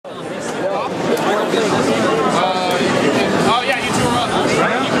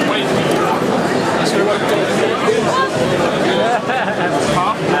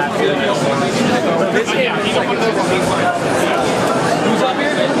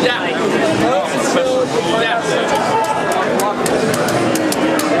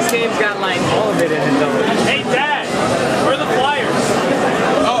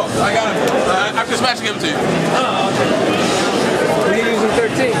14. Oh, okay. We're using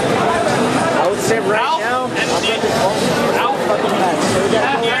 13. I would say right now, Out. fucking bad. So we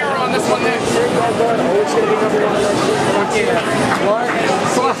got We're on this one next. It's gonna be number one on that shit. Clark,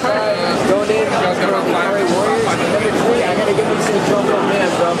 going in, Warriors. Number 3, I gotta give him to the drum roll man,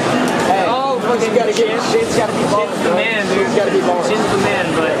 bro. Hey, you gotta get Shane's gotta be balling, Shane's the man, dude. He's gotta be balling. Shane's the man,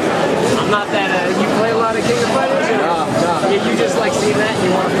 but I'm not that. You play a lot of King of Fighters? No. Yeah, you just like seeing that and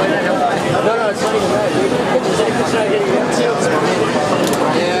you want to play that? No, it's not even that, dude. It's just like it's not getting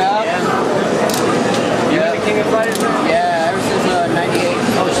Yeah. You been the King of Fighters now? Yeah, ever since 98.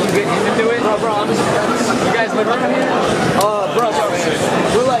 Oh, so you getting him into it? No, bro, I'm just You guys live around here? bro,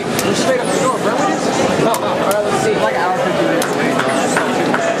 we're straight up the door, bro. No. Alright, let's see. Like an hour 50 minutes.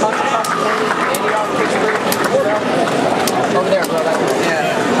 Over there, bro.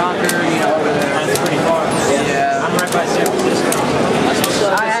 Conquer, over there. That's pretty far. Yeah. I'm right by San Francisco.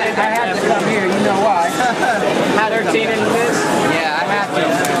 I had to come here, you know why? 13 in this? Yeah, I have to.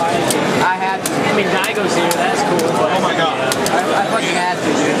 I had to. I mean, Daigo's here, that's cool, but... Oh my god. I fucking had to,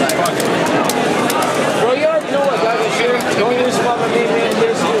 dude. Bro, you already know what Daigo's here. The only reason why my main man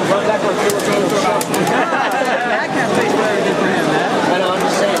here is to run back on Filipino show. That can't take very good for him, man. I know, I'm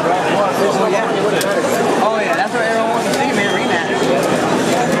just saying, bro. There's no money, it wouldn't matter. Oh yeah, that's what everyone wants to see, man. Rematch.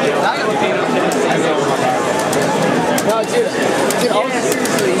 No, dude,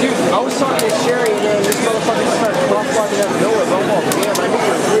 I was talking to Sherry and then this motherfucker started cross-walking out of nowhere, bro. Oh, damn, I knew he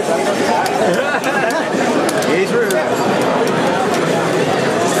was rude. He's rude.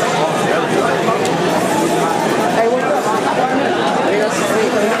 Hey, what's up? Hey, that's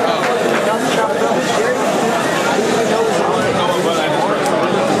sweet. Sherry? I didn't even know it was on.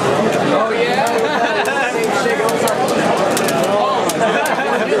 Oh, yeah? Same shit.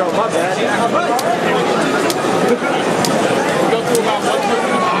 Oh, my bad. Go through about 1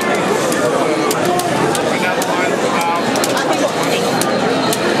 we got a line of about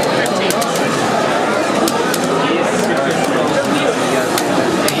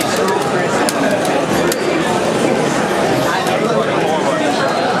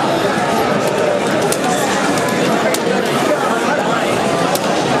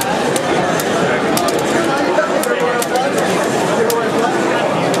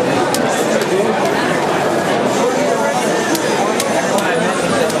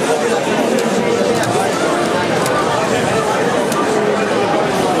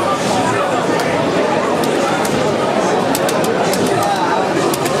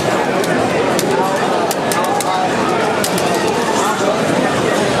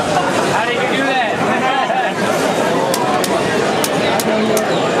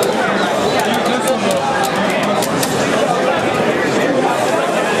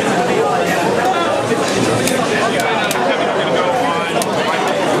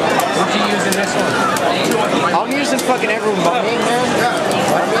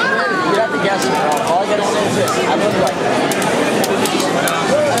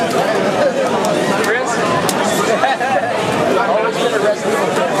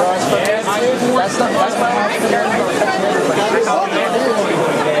 'Cause